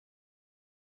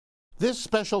This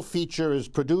special feature is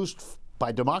produced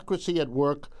by Democracy at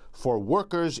Work for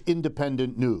Workers'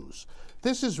 Independent News.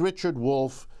 This is Richard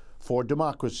Wolff for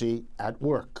Democracy at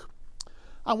Work.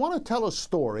 I want to tell a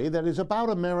story that is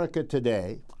about America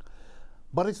today,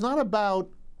 but it's not about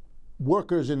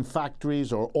workers in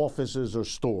factories or offices or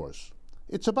stores.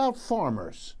 It's about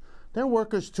farmers. They're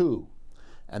workers too,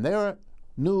 and their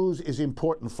news is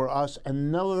important for us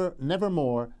and never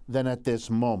more than at this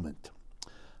moment.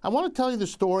 I want to tell you the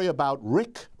story about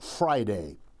Rick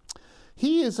Friday.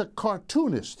 He is a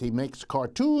cartoonist. He makes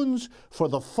cartoons for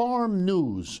the Farm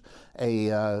News,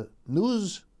 a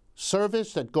news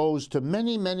service that goes to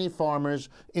many, many farmers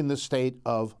in the state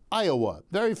of Iowa.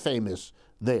 Very famous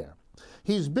there.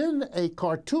 He's been a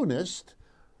cartoonist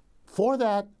for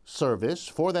that service,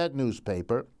 for that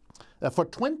newspaper, for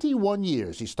 21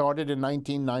 years. He started in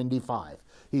 1995.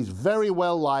 He's very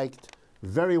well liked,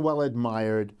 very well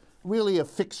admired, really a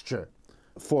fixture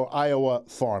for Iowa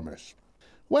farmers.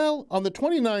 Well, on the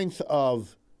 29th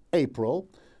of April,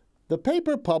 the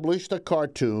paper published a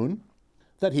cartoon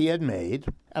that he had made,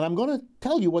 and I'm going to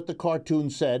tell you what the cartoon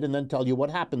said and then tell you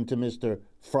what happened to Mr.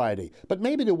 Friday. But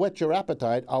maybe to whet your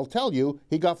appetite, I'll tell you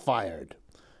he got fired.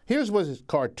 Here's his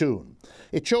cartoon.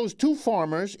 It shows two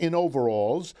farmers in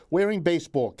overalls wearing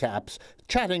baseball caps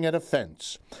chatting at a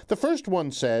fence. The first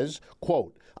one says,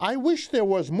 quote, "I wish there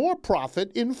was more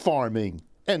profit in farming,"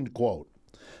 end quote.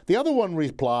 The other one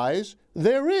replies,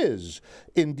 "There is.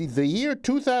 In the year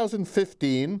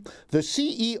 2015, the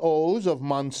CEOs of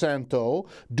Monsanto,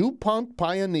 DuPont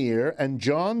Pioneer, and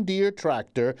John Deere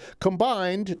Tractor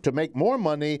combined to make more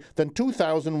money than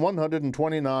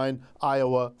 2,129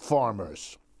 Iowa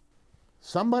farmers."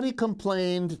 Somebody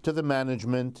complained to the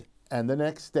management, and the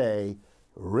next day,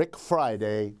 Rick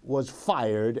Friday was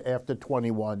fired after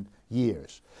 21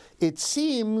 years. It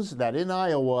seems that in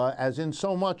Iowa, as in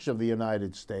so much of the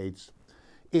United States,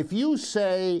 if you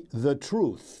say the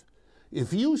truth,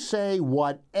 if you say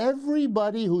what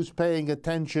everybody who's paying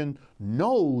attention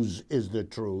knows is the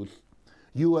truth,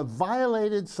 you have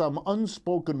violated some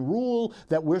unspoken rule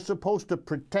that we're supposed to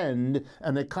pretend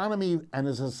an economy and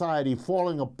a society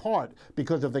falling apart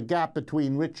because of the gap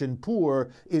between rich and poor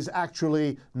is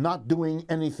actually not doing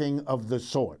anything of the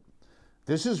sort.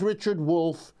 This is Richard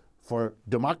Wolff for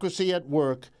Democracy at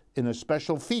Work in a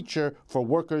special feature for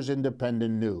Workers'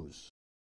 Independent News.